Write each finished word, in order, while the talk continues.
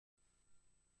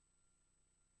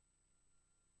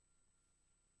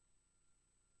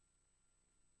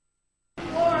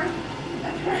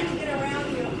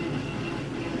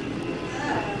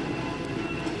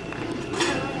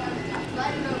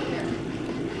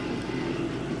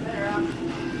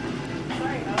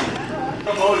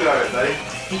vote on it, buddy.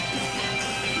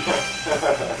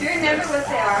 Do you remember what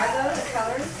they are, though, the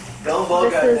colors?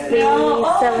 This is the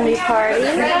 70s party,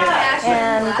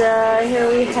 and here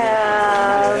we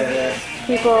have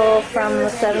people from the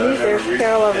 70s. There's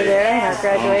Carol over there in her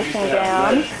graduation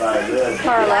gown.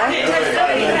 Carla,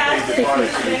 she's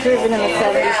grooving in the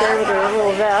 70s there with her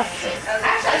little vest.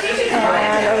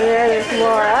 And over there's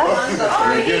Laura.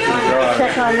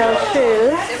 Check on those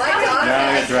shoes.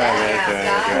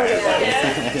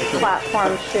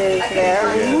 Platform shoes there.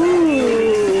 Ooh.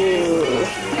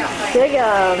 Dig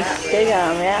 'em,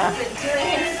 yeah.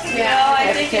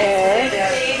 Okay.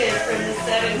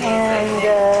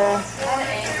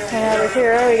 And over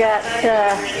here we got,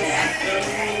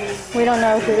 we don't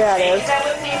know who that is.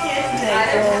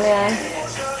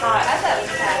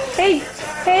 Hey,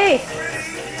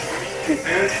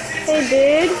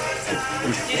 dude.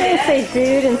 They say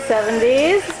dude in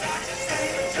 70s.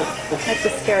 That's a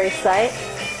scary sight.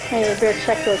 Maybe you better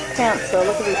check those pants, though.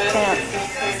 Look at these pants.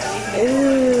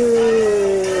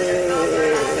 Ooh.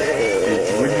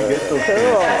 Where'd you get those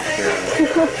cool. pants?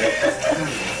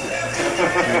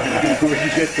 Where'd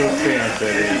you get those pants?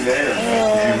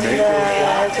 And there's a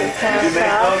pants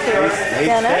off. Here's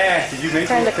Dennis,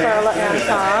 friend of Carla and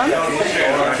Tom.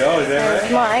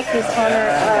 There's Mike, he's owner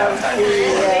of the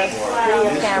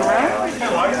video camera.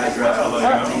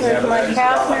 Oh, there's Mike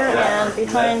Kastner, and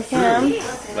behind him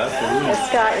is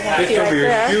Scott. You can see right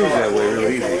there.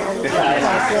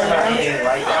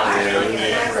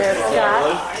 There's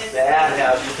Scott.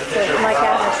 There's Mike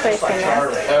Kastner's facing there.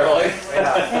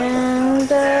 And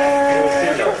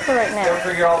for right now.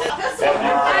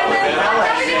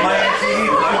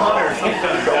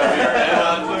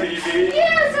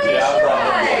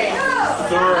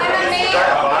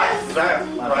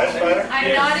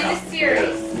 I'm not in a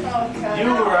series. I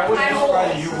wasn't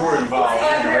surprised you were involved.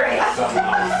 I'm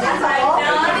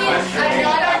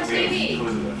not on TV.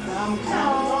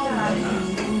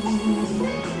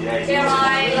 Am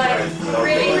I like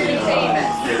really famous?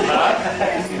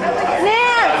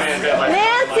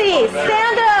 Nancy,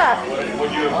 stand up.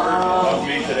 Would you have heard of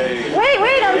me today?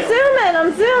 Wait, I'm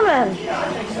zooming.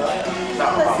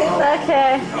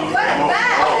 Okay.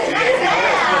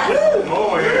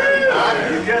 Over here.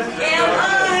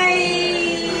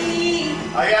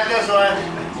 I got this one.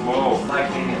 Whoa. Do I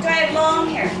have long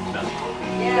hair?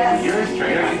 Yes. Yours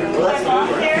training. Do I have long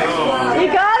hair? You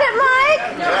got it, Mike?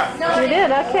 No. You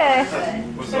did, okay.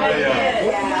 Was I,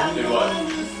 do what?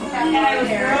 And I was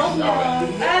girl.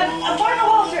 Apartment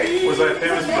Walter. Was I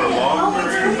famous for a long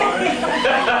period of time?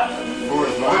 She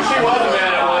was a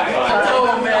man at one time.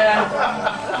 Oh, man.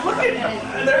 Look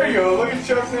at, there you go. Look at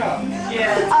Chuck now.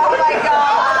 Yeah. Oh, my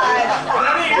God.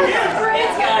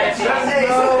 It's got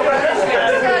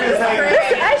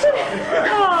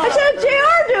I should have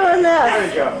JR doing this. There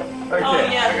you go. Okay. Oh,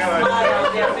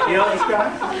 yeah. You know this guy?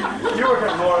 You were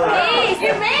more than that. Hey,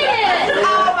 you made it.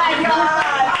 Oh, my God.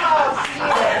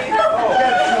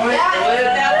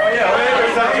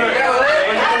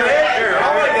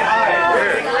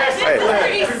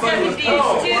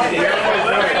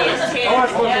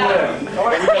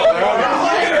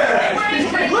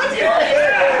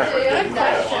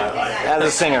 As a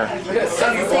singer. What the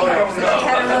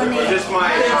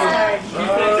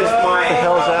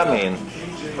hell does that mean?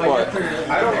 What?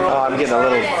 Oh, I'm getting a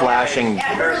little flashing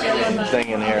thing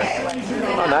in here.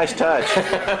 Oh, nice touch.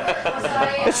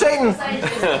 It's Satan!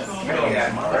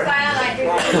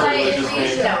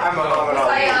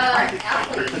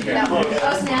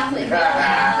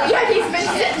 Yeah, he's been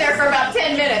sitting there for about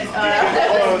 10 minutes.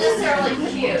 This is really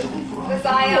cute. Was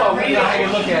I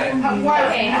look at it.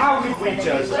 How did we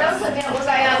judge that? Was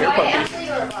I a white athlete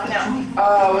or no?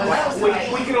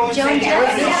 We can only Joan say Jett.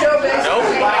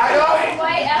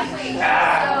 White athlete.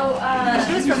 So,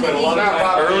 she was from the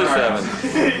Early 7s.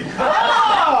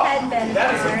 That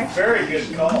is a very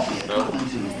good call.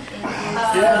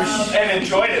 And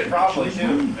enjoyed it probably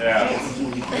too. Yeah.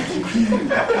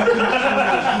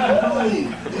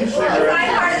 Was I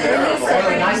part of this?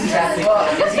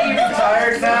 Is he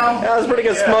retired now? That was a pretty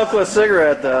good smokeless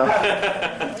cigarette, though. Was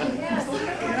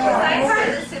I part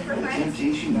of the Super Friends?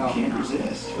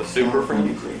 The Super Friend?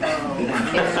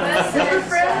 Super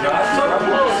Friends?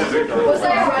 Was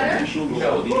I a runner?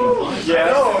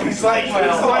 Yeah. No, he's like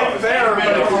there, but he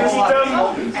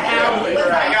doesn't have it.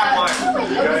 I got mine.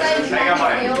 I got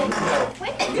mine.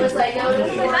 Was I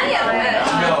noticed? I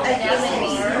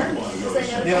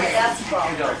basketball.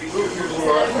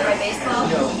 Was I baseball?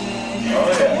 I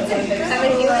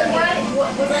mean, you were what?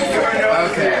 Was I?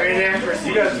 Okay.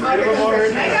 You guys read them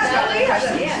already? I got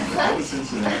yeah. This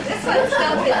one's still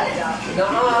milk it.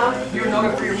 Nuh-uh. You're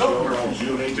known for your milk girl. Do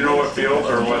you know what field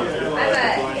or what?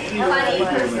 I'm a funny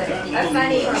person. A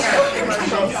funny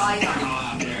commercial.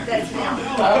 That's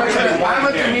milk. I'm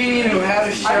a comedian who had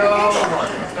a show.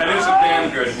 That is a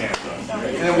damn good hand.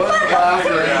 And it wasn't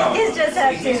laughing. It's just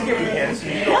have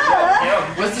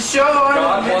What's the show on?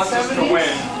 God wants us to win.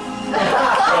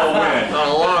 We'll win. Not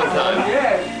a long time.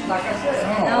 Yeah, like I said.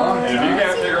 And if you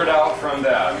can't figure it out from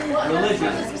that, Religious.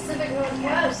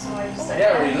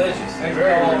 Yeah, religious. It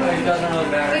doesn't really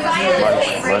matter.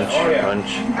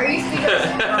 Lunch. Are you speaking?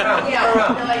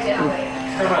 Yeah, no idea.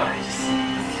 Come on.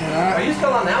 Are you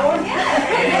still on that one?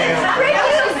 Great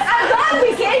news! I'm glad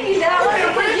we gave you that one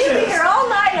because you'd be here all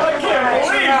night over there.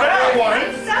 believe that one.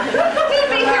 He'd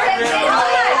be here at 10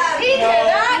 all night. He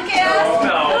cannot guess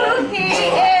who he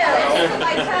is.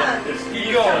 My tongue. it's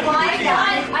easy. My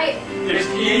God, It's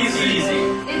easy.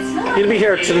 it's not. He'll be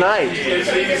here tonight. It's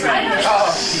easy.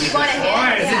 You want